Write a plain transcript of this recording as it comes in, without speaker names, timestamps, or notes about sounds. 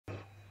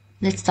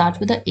Let's start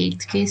with the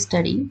 8th case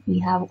study. We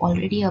have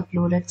already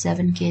uploaded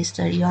 7 case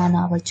study on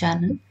our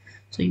channel,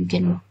 so you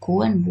can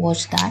go and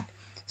watch that.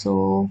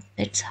 So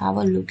let's have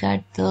a look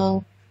at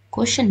the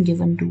question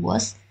given to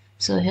us.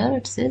 So here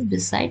it says,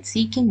 besides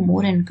seeking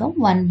more income,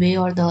 one way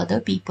or the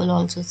other, people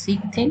also seek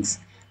things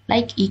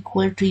like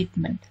equal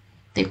treatment.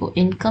 देखो,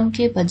 income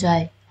के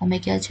बजाय हमें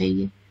क्या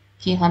चाहिए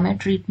कि हमें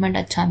treatment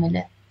अच्छा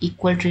मिले,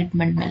 इक्वल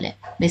ट्रीटमेंट मिले,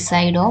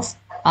 बिसाइड ऑफ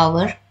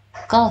आवर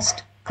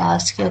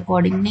कास्ट के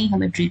अकॉर्डिंग नहीं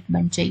हमें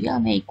ट्रीटमेंट चाहिए,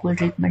 हमें इक्वल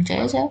ट्रीटमेंट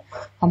चाहिए, चाहे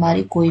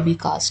हमारी कोई भी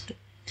कास्ट।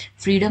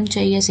 फ्रीडम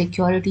चाहिए,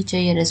 सिक्योरिटी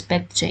चाहिए,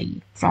 रिस्पेक्ट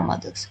चाहिए from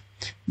others.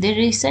 The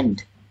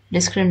recent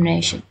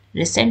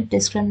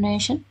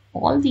discrimination,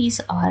 all these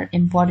are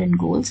important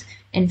goals.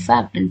 In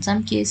fact, in some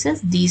cases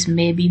these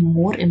may be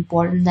more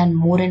important than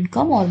more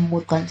income or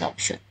more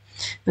consumption,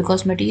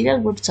 because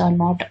material goods are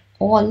not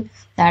all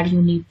that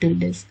you need to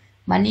live.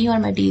 Money or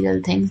material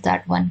things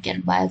that one can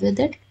buy with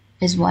it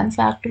is one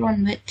factor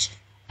on which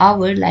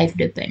our life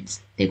depends.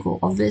 देखो,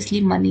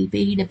 obviously money पे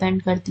ही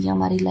depend करती है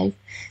हमारी life,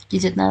 कि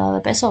जितना ज़्यादा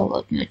पैसा होगा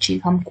उतनी अच्छी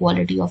हम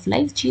quality of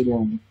life जी रहे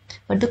होंगे.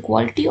 But the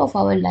quality of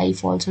our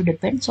life also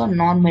depends on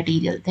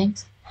non-material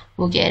things.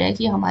 वो कह रहा है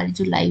कि हमारी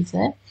जो life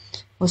है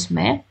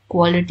उसमें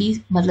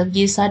क्वालिटी, मतलब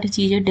ये सारी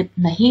चीज़ें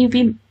नहीं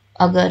भी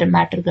अगर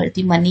मैटर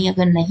करती, मनी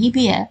अगर नहीं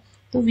भी है,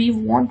 तो we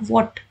want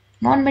what,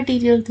 non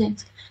material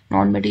things.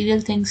 Non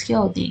material things क्या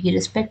होती है कि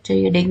रिस्पेक्ट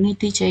चाहिए,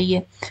 डिग्निटी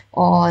चाहिए,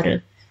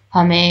 और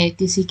हमें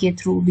किसी के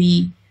थ्रू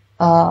भी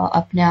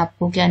अपने आप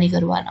को क्या नहीं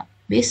करवाना,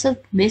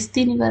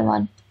 बेइज्जती नहीं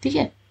करवानी. ठीक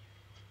है.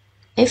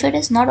 If it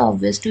is not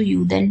obvious to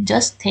you, then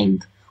just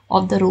think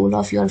of the role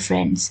of your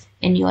friends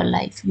in your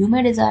life. You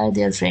may desire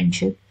their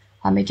friendship.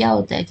 हमें क्या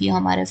होता है कि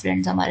हमारे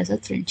फ्रेंड्स हमारे साथ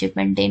फ्रेंडशिप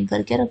मेंटेन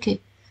करके रखे.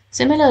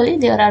 Similarly,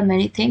 there are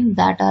many things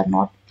that are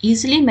not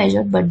easily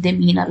measured, but they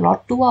mean a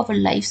lot to our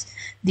lives.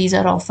 These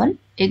are often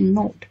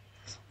ignored.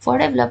 For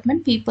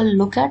development, people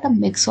look at a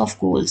mix of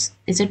goals.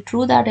 Is it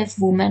true that if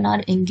women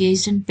are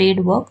engaged in paid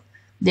work,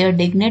 their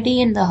dignity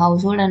in the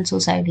household and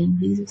society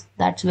increases?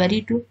 That's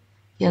very true.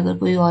 कि अगर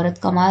कोई औरत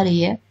कमा रही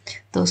है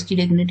तो उसकी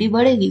dignity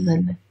बढ़ेगी घर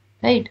में,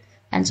 राइट,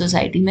 एंड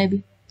सोसाइटी में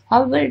भी.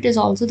 However, it is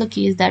also the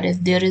case that if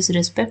there is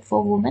respect for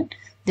women,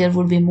 there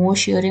would be more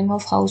sharing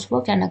of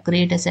housework and a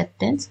great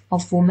acceptance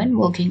of women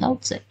working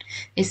outside.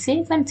 A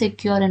safe and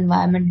secure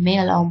environment may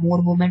allow more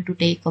women to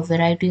take a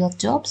variety of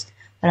jobs,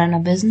 run a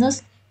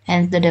business.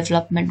 Hence, the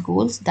development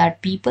goals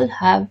that people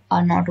have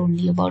are not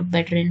only about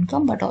better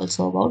income but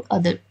also about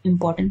other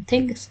important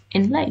things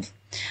in life.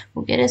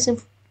 वो कह रहे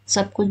सिर्फ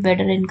सब कुछ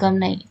better income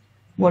नहीं.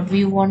 What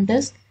we want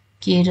is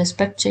कि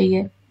respect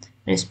चाहिए,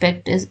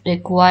 respect is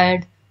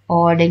required,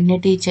 और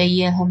डिग्निटी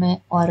चाहिए हमें,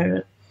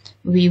 और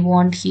वी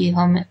वांट कि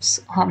हम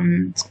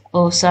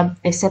सब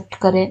एक्सेप्ट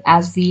करें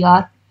एज वी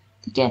आर.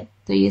 ठीक है.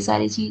 तो ये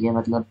सारी चीज़ें,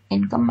 मतलब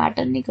इनकम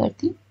मैटर नहीं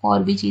करती,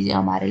 और भी चीज़ें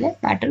हमारे लिए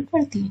मैटर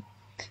करती हैं.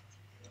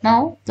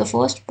 Now the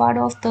first part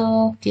of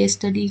the case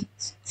study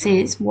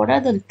says, what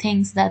are the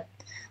things that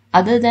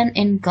other than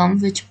income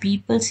which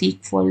people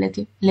seek for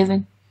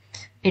living.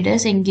 It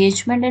is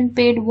engagement in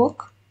paid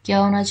work. क्या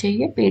होना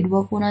चाहिए? पेड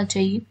वर्क होना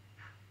चाहिए.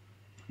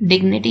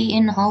 Dignity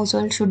in house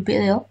hold should be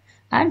there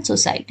and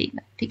society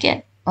में. ठीक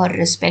है. और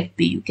respect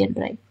भी you can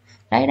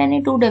write any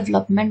two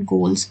development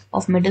goals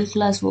of middle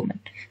class women.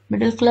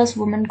 Middle class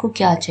women को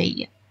क्या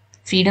चाहिए?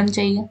 फ्रीडम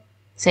चाहिए.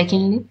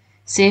 Secondly,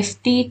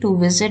 safety to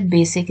visit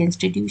basic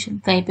institution.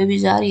 कहीं पे भी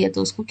जा रही है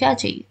तो उसको क्या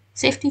चाहिए?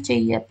 सेफ्टी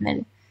चाहिए अपने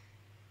लिए.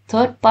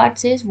 Third part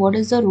says, what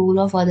is the role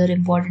of other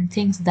important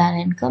things than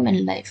income in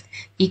life?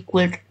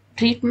 Equal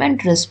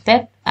treatment,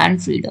 respect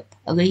and freedom.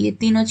 अगर ये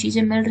तीनों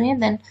चीजें मिल रही हैं,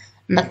 then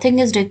nothing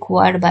is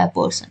required by a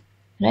person,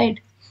 right?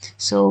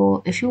 So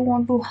if you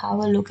want to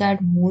have a look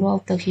at more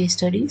of the case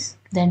studies,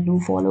 then do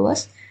follow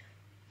us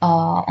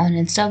on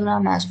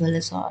Instagram as well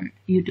as on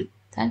YouTube.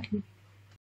 Thank you.